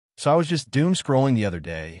So I was just doom scrolling the other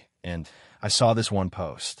day, and I saw this one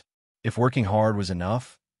post. If working hard was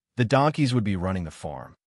enough, the donkeys would be running the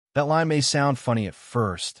farm. That line may sound funny at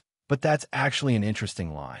first, but that's actually an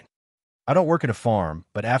interesting line. I don't work at a farm,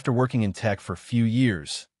 but after working in tech for a few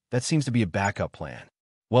years, that seems to be a backup plan.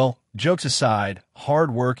 Well, jokes aside,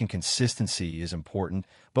 hard work and consistency is important,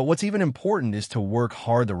 but what's even important is to work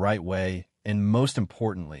hard the right way and, most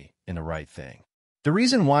importantly, in the right thing. The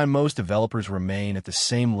reason why most developers remain at the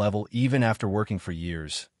same level even after working for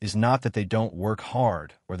years is not that they don't work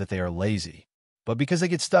hard or that they are lazy, but because they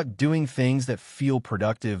get stuck doing things that feel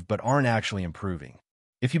productive but aren't actually improving.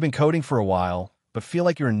 If you've been coding for a while but feel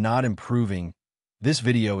like you're not improving, this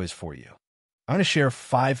video is for you. I'm going to share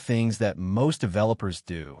 5 things that most developers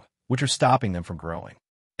do, which are stopping them from growing.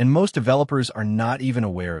 And most developers are not even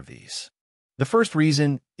aware of these. The first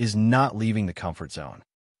reason is not leaving the comfort zone.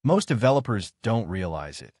 Most developers don't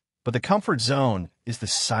realize it, but the comfort zone is the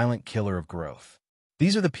silent killer of growth.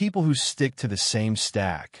 These are the people who stick to the same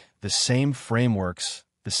stack, the same frameworks,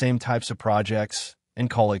 the same types of projects, and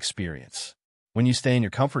call it experience. When you stay in your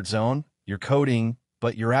comfort zone, you're coding,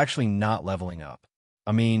 but you're actually not leveling up.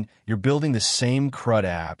 I mean, you're building the same CRUD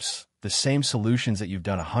apps, the same solutions that you've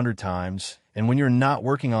done 100 times, and when you're not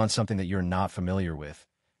working on something that you're not familiar with,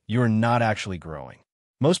 you're not actually growing.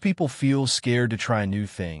 Most people feel scared to try a new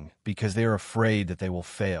thing because they are afraid that they will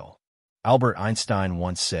fail. Albert Einstein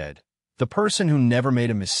once said, "The person who never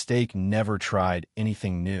made a mistake never tried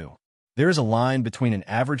anything new." There is a line between an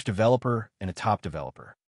average developer and a top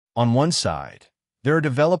developer. On one side, there are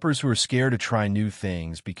developers who are scared to try new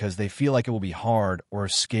things because they feel like it will be hard or are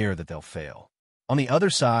scared that they'll fail. On the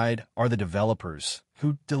other side are the developers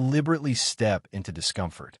who deliberately step into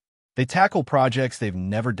discomfort. They tackle projects they've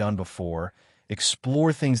never done before,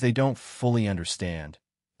 explore things they don't fully understand,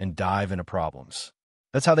 and dive into problems.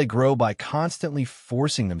 That's how they grow, by constantly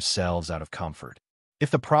forcing themselves out of comfort. If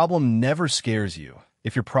the problem never scares you,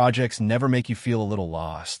 if your projects never make you feel a little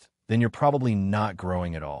lost, then you're probably not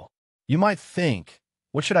growing at all. You might think,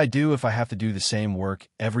 what should I do if I have to do the same work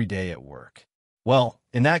every day at work? Well,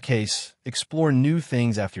 in that case, explore new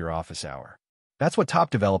things after your office hour. That's what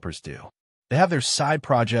top developers do. They have their side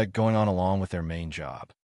project going on along with their main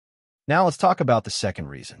job. Now let's talk about the second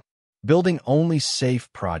reason. Building only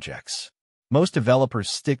safe projects. Most developers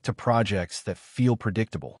stick to projects that feel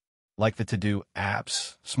predictable, like the to-do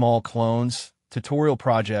apps, small clones, tutorial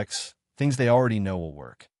projects, things they already know will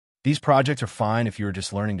work. These projects are fine if you're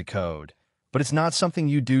just learning to code, but it's not something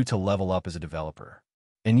you do to level up as a developer.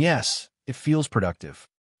 And yes, it feels productive.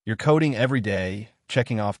 You're coding every day,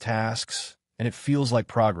 checking off tasks, and it feels like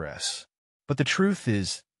progress. But the truth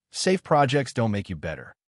is, safe projects don't make you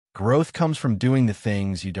better. Growth comes from doing the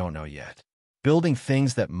things you don't know yet. Building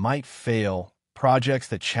things that might fail, projects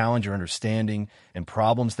that challenge your understanding, and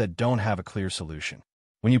problems that don't have a clear solution.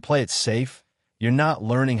 When you play it safe, you're not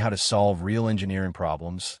learning how to solve real engineering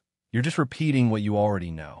problems. You're just repeating what you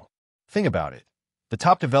already know. Think about it. The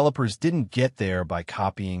top developers didn't get there by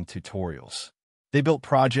copying tutorials. They built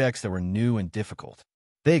projects that were new and difficult.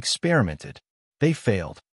 They experimented. They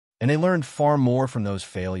failed. And they learned far more from those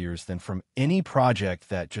failures than from any project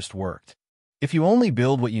that just worked. If you only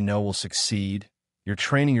build what you know will succeed, you're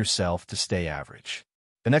training yourself to stay average.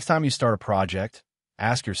 The next time you start a project,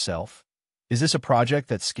 ask yourself, is this a project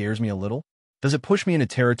that scares me a little? Does it push me into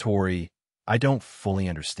territory I don't fully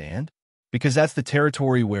understand? Because that's the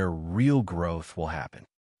territory where real growth will happen.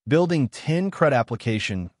 Building 10 CRUD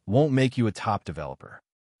application won't make you a top developer.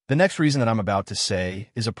 The next reason that I'm about to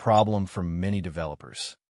say is a problem for many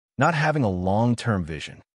developers. Not having a long-term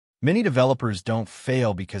vision. Many developers don't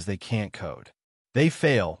fail because they can't code. They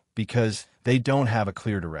fail because they don't have a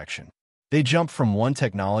clear direction. They jump from one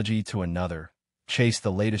technology to another, chase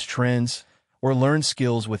the latest trends, or learn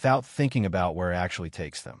skills without thinking about where it actually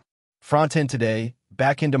takes them. Front-end today,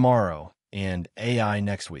 back-end tomorrow, and AI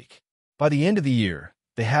next week. By the end of the year,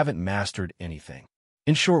 they haven't mastered anything.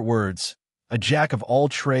 In short words, a jack of all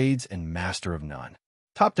trades and master of none.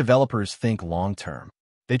 Top developers think long-term.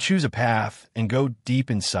 They choose a path and go deep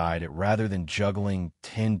inside it rather than juggling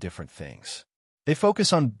 10 different things. They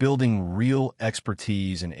focus on building real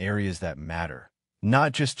expertise in areas that matter,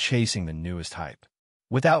 not just chasing the newest hype.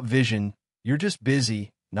 Without vision, you're just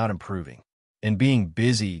busy, not improving. And being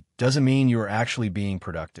busy doesn't mean you're actually being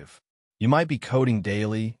productive. You might be coding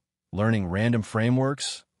daily, learning random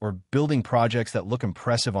frameworks, or building projects that look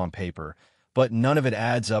impressive on paper, but none of it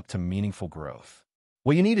adds up to meaningful growth.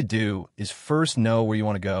 What you need to do is first know where you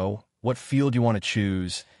want to go, what field you want to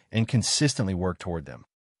choose, and consistently work toward them.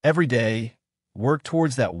 Every day, work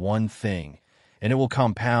towards that one thing, and it will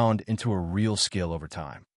compound into a real skill over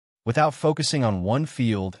time. Without focusing on one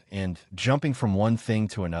field and jumping from one thing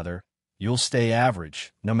to another, you'll stay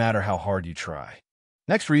average no matter how hard you try.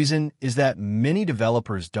 Next reason is that many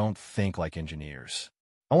developers don't think like engineers.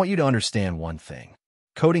 I want you to understand one thing.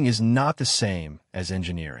 Coding is not the same as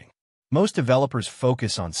engineering. Most developers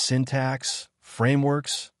focus on syntax,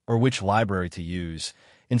 frameworks, or which library to use,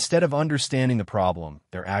 instead of understanding the problem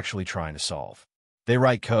they're actually trying to solve. They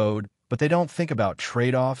write code, but they don't think about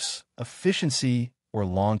trade-offs, efficiency, or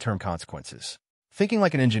long-term consequences. Thinking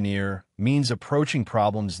like an engineer means approaching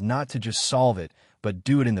problems not to just solve it, but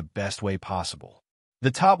do it in the best way possible.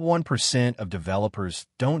 The top 1% of developers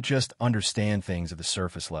don't just understand things at the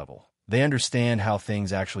surface level. They understand how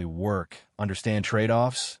things actually work, understand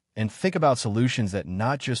trade-offs, and think about solutions that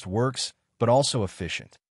not just works, but also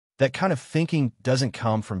efficient. That kind of thinking doesn't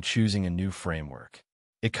come from choosing a new framework.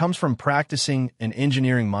 It comes from practicing an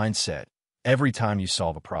engineering mindset every time you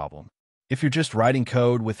solve a problem. If you're just writing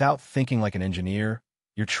code without thinking like an engineer,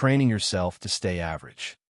 you're training yourself to stay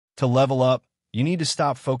average. To level up, you need to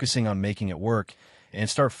stop focusing on making it work and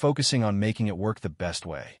start focusing on making it work the best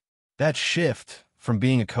way. That shift from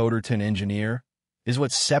being a coder to an engineer is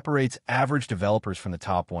what separates average developers from the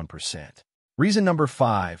top 1%. Reason number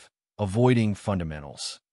 5, avoiding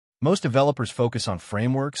fundamentals. Most developers focus on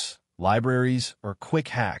frameworks, libraries, or quick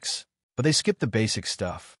hacks, but they skip the basic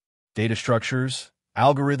stuff. Data structures,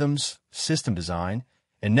 algorithms, system design,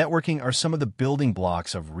 and networking are some of the building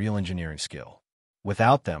blocks of real engineering skill.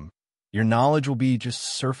 Without them, your knowledge will be just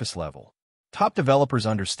surface level. Top developers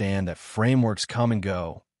understand that frameworks come and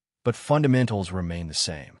go, but fundamentals remain the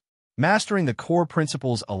same. Mastering the core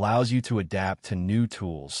principles allows you to adapt to new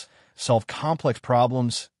tools, solve complex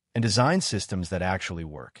problems, and design systems that actually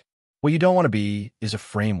work. What you don't want to be is a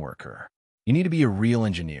frameworker. You need to be a real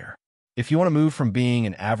engineer. If you want to move from being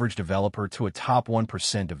an average developer to a top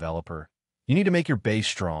 1% developer, you need to make your base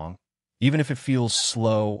strong, even if it feels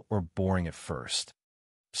slow or boring at first.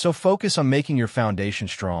 So focus on making your foundation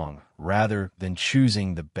strong rather than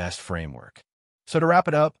choosing the best framework. So to wrap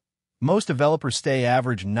it up, most developers stay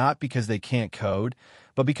average not because they can't code,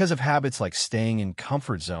 but because of habits like staying in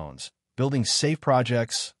comfort zones, building safe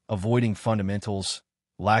projects, avoiding fundamentals,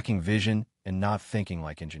 lacking vision, and not thinking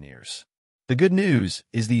like engineers. The good news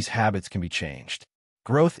is these habits can be changed.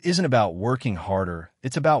 Growth isn't about working harder,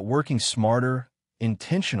 it's about working smarter,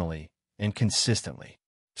 intentionally, and consistently.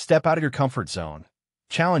 Step out of your comfort zone,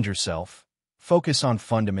 challenge yourself, focus on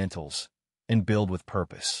fundamentals, and build with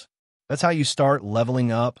purpose. That's how you start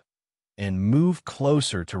leveling up and move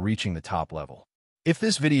closer to reaching the top level. If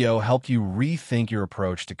this video helped you rethink your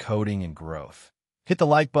approach to coding and growth, hit the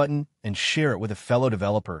like button and share it with a fellow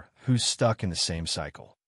developer who's stuck in the same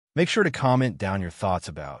cycle. Make sure to comment down your thoughts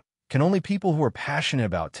about, can only people who are passionate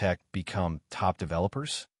about tech become top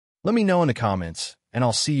developers? Let me know in the comments, and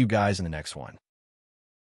I'll see you guys in the next one.